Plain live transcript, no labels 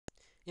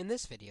In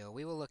this video,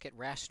 we will look at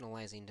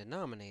rationalizing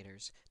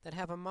denominators that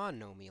have a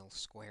monomial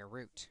square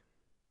root.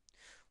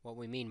 What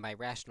we mean by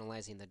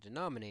rationalizing the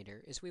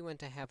denominator is we want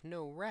to have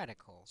no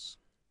radicals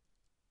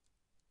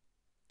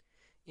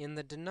in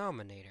the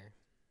denominator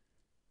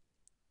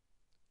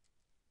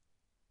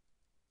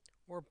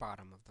or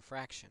bottom of the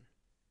fraction.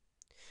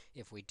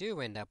 If we do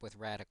end up with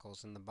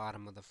radicals in the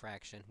bottom of the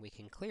fraction, we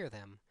can clear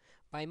them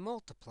by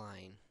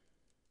multiplying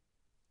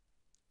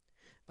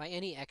by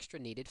any extra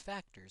needed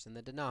factors in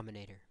the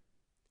denominator.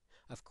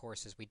 Of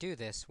course, as we do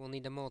this, we'll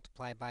need to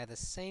multiply by the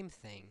same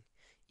thing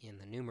in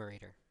the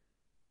numerator.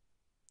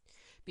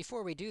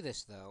 Before we do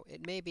this, though,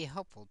 it may be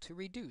helpful to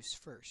reduce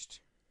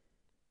first.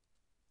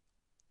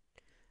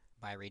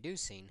 By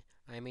reducing,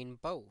 I mean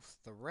both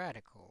the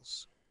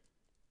radicals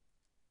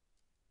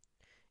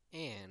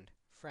and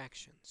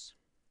fractions.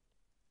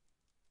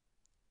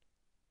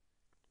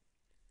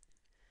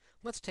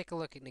 Let's take a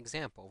look at an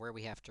example where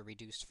we have to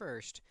reduce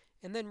first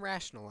and then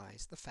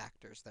rationalize the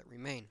factors that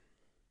remain.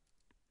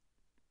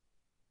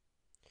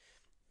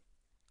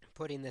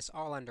 Putting this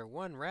all under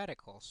one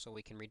radical so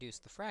we can reduce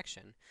the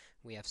fraction,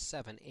 we have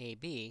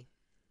 7ab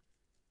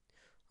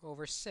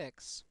over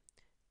 6ac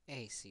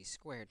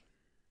squared.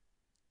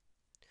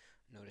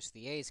 Notice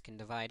the a's can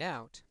divide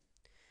out.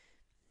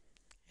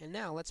 And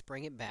now let's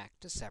bring it back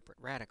to separate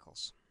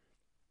radicals.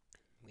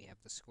 We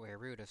have the square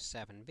root of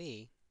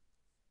 7b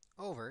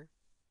over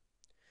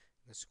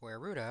the square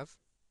root of,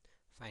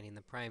 finding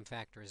the prime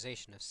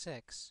factorization of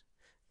 6,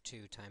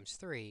 2 times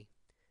 3,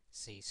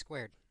 c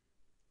squared.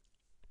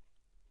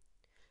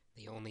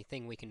 The only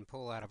thing we can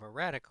pull out of a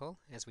radical,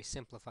 as we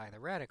simplify the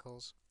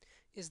radicals,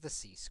 is the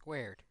c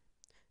squared.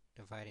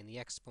 Dividing the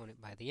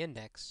exponent by the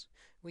index,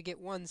 we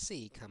get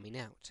 1c coming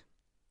out.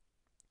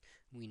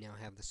 We now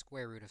have the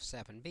square root of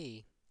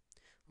 7b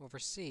over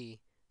c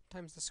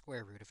times the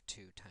square root of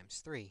 2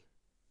 times 3.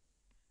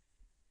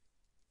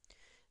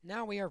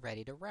 Now we are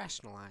ready to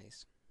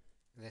rationalize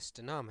this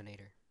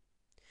denominator,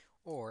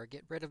 or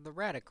get rid of the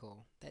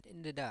radical that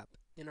ended up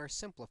in our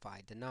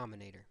simplified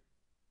denominator.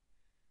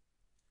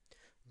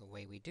 The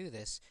way we do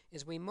this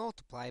is we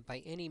multiply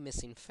by any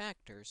missing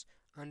factors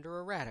under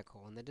a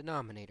radical in the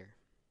denominator.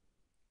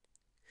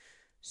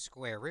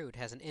 Square root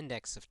has an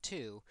index of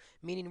 2,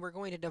 meaning we're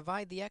going to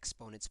divide the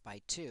exponents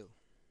by 2.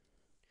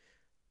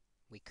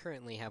 We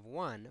currently have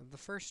 1 of the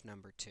first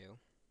number 2,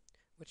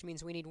 which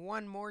means we need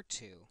one more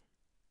 2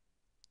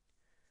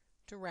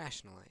 to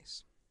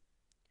rationalize.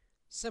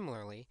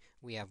 Similarly,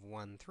 we have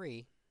 1,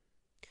 3.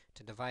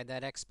 To divide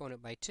that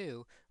exponent by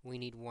 2, we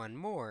need one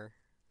more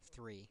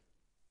 3.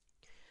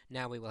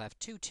 Now we will have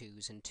two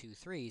 2's and two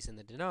 3's in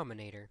the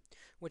denominator,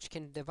 which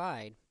can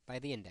divide by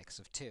the index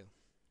of 2.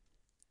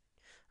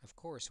 Of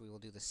course, we will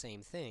do the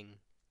same thing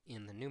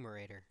in the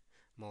numerator,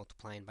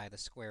 multiplying by the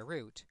square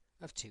root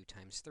of 2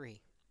 times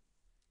 3.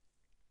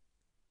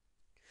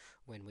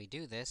 When we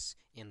do this,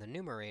 in the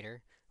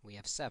numerator, we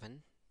have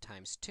 7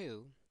 times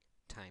 2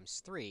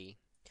 times 3,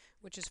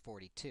 which is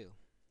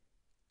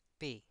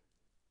 42b.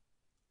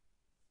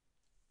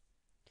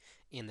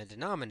 In the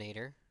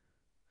denominator,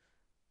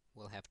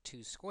 we'll have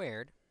 2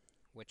 squared,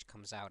 which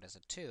comes out as a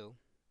 2,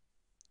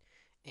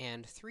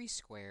 and 3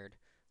 squared,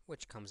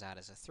 which comes out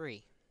as a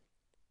 3.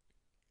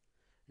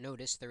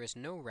 Notice there is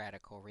no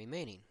radical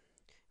remaining.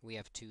 We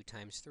have 2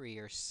 times 3,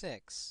 or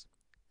 6c.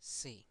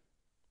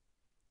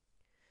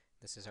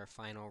 This is our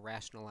final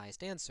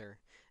rationalized answer,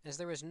 as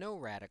there is no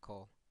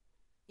radical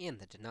in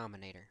the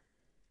denominator.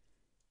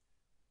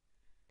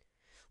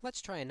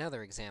 Let's try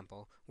another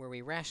example where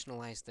we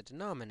rationalize the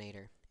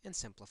denominator and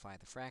simplify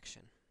the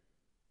fraction.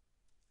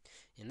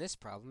 In this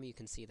problem, you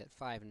can see that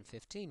 5 and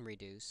 15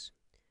 reduce,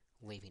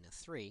 leaving a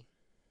 3.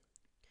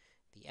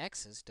 The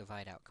x's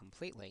divide out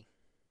completely.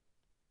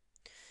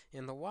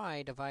 And the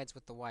y divides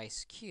with the y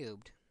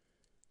cubed,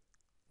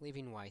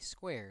 leaving y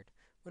squared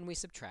when we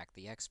subtract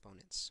the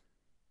exponents.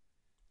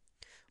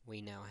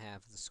 We now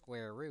have the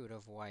square root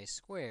of y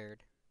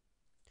squared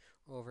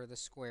over the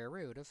square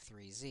root of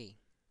 3z.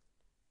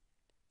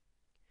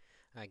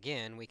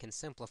 Again, we can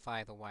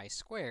simplify the y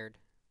squared.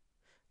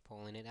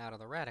 Pulling it out of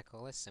the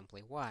radical is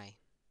simply y.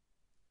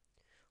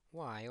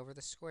 Y over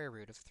the square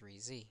root of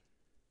 3z.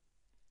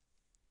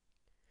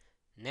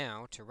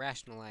 Now, to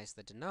rationalize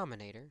the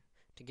denominator,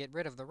 to get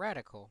rid of the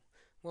radical,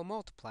 we'll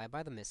multiply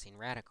by the missing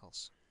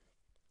radicals.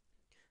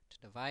 To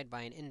divide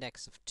by an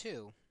index of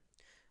 2,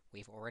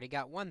 we've already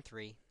got one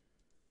 3.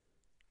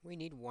 We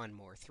need one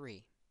more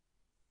 3.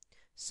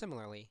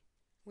 Similarly,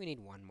 we need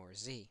one more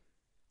z.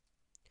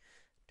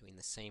 Doing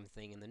the same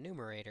thing in the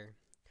numerator,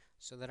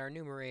 so that our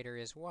numerator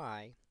is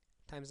y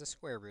times the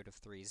square root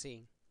of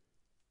 3z.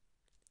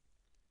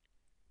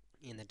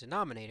 In the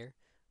denominator,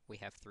 we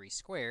have 3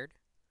 squared,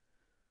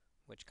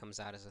 which comes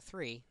out as a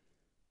 3,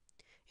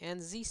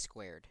 and z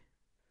squared,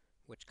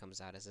 which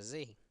comes out as a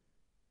z.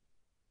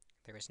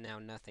 There is now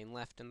nothing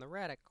left in the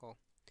radical,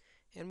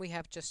 and we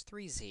have just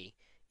 3z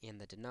in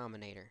the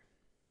denominator.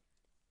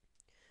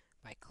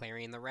 By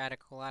clearing the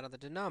radical out of the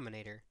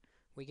denominator,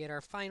 we get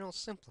our final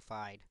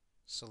simplified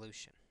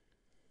solution.